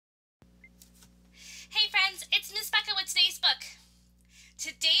Hey friends, it's Miss Becca with today's book.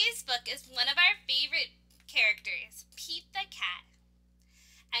 Today's book is one of our favorite characters, Pete the cat.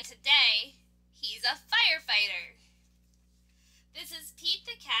 And today, he's a firefighter. This is Pete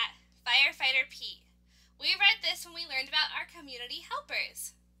the cat, Firefighter Pete. We read this when we learned about our community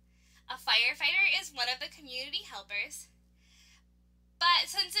helpers. A firefighter is one of the community helpers. But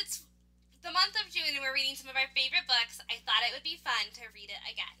since it's the month of June and we're reading some of our favorite books, I thought it would be fun to read it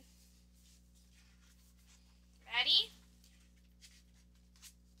again. Ready?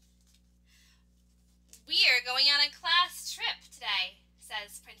 We are going on a class trip today,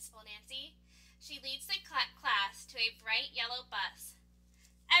 says Principal Nancy. She leads the class to a bright yellow bus.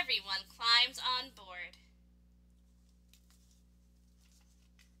 Everyone climbs on board.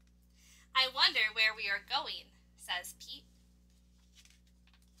 I wonder where we are going, says Pete.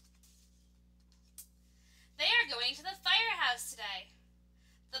 They are going to the firehouse today.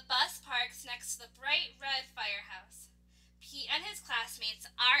 The bus parks next to the bright red firehouse. Pete and his classmates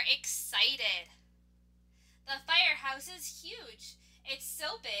are excited. The firehouse is huge. It's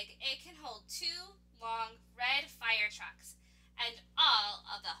so big it can hold 2 long red fire trucks and all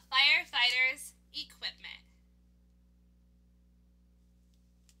of the firefighters' equipment.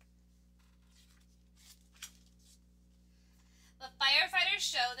 The firefighters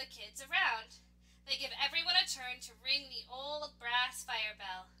show the kids around. They give everyone a turn to ring the old brass fire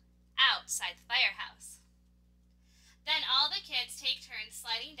bell outside the firehouse. Then all the kids take turns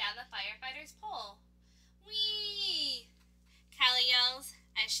sliding down the firefighter's pole. Whee! Callie yells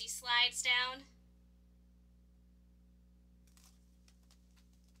as she slides down.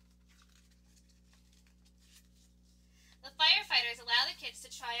 The firefighters allow the kids to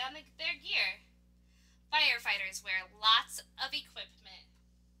try on their gear. Firefighters wear lots of equipment.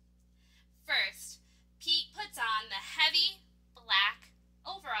 First, Pete puts on the heavy black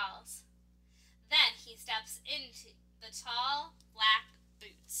overalls. Then he steps into the tall black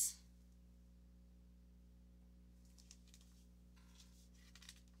boots.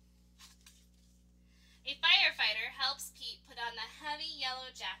 A firefighter helps Pete put on the heavy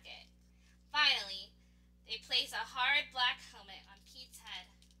yellow jacket. Finally, they place a hard black helmet on Pete's head.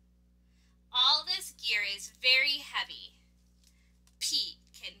 All this gear is very heavy. Pete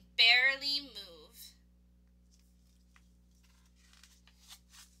can barely move.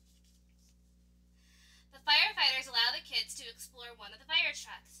 The firefighters allow the kids to explore one of the fire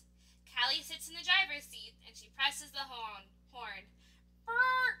trucks. Callie sits in the driver's seat and she presses the horn.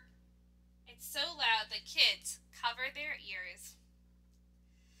 Brrr! It's so loud the kids cover their ears.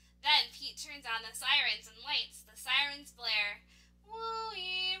 Then Pete turns on the sirens and lights. The sirens blare,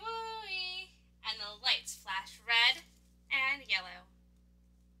 woo-ee, woo-ee, and the lights flash red and yellow.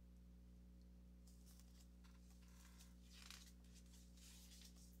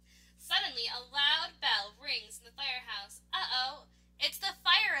 Suddenly, a loud bell rings in the firehouse. Uh-oh, it's the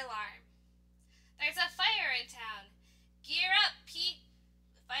fire alarm. There's a fire in town. Gear up, Pete.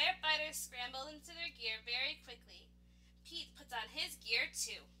 The firefighters scramble into their gear very quickly. Pete puts on his gear,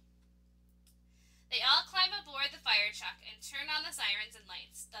 too. They all climb aboard the fire truck and turn on the sirens and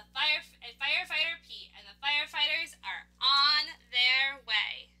lights. Firefighter Pete and the firefighters are on their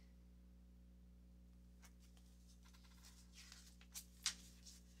way.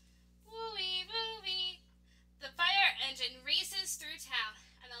 Woo-wee, woo-wee. The fire engine races through town,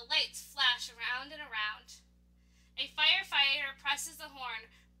 and the lights flash around and around. A firefighter presses the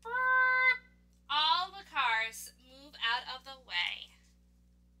horn. Brrr! All the cars move out of the way.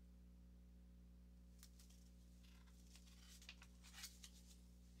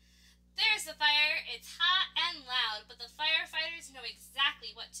 There's the fire. It's hot and loud, but the firefighters know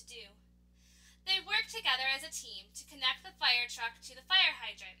exactly what to do. They work together as a team to connect the fire truck to the fire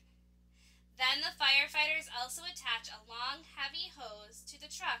hydrant. Then the firefighters also attach a long, heavy hose to the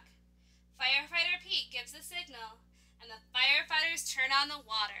truck. Firefighter Pete gives the signal, and the firefighters turn on the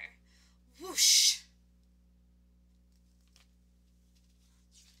water. Whoosh!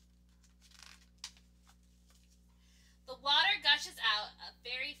 The water gushes out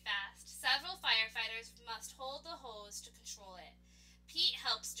very fast. Several firefighters must hold the hose to control it. Pete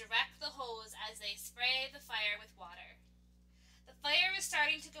helps direct the hose as they spray the fire with water. The fire is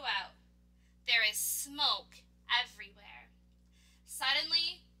starting to go out. There is smoke everywhere.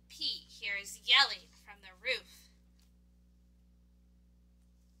 Suddenly, Pete hears yelling from the roof.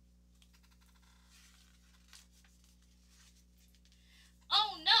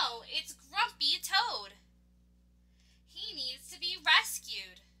 Oh no, it's Grumpy Toad. He needs to be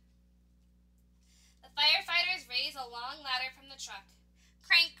rescued. The firefighters raise a long ladder from the truck.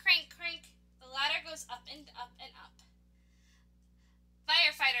 Crank, crank, crank. The ladder goes up and up and up.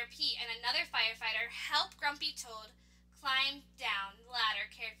 Firefighter Pete and another firefighter help Grumpy Toad climb down the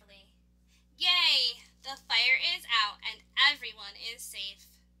ladder carefully. Yay! The fire is out and everyone is safe.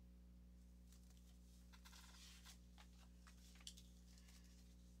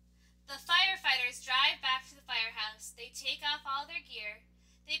 The firefighters drive back to the firehouse. They take off all their gear.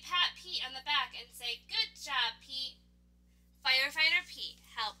 They pat Pete on the back and say, "Good job, Pete." Firefighter Pete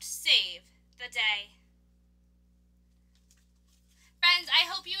helped save the day. Friends, I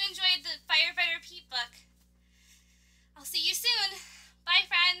hope you enjoyed the Firefighter Pete book. I'll see you soon. Bye,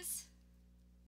 friends.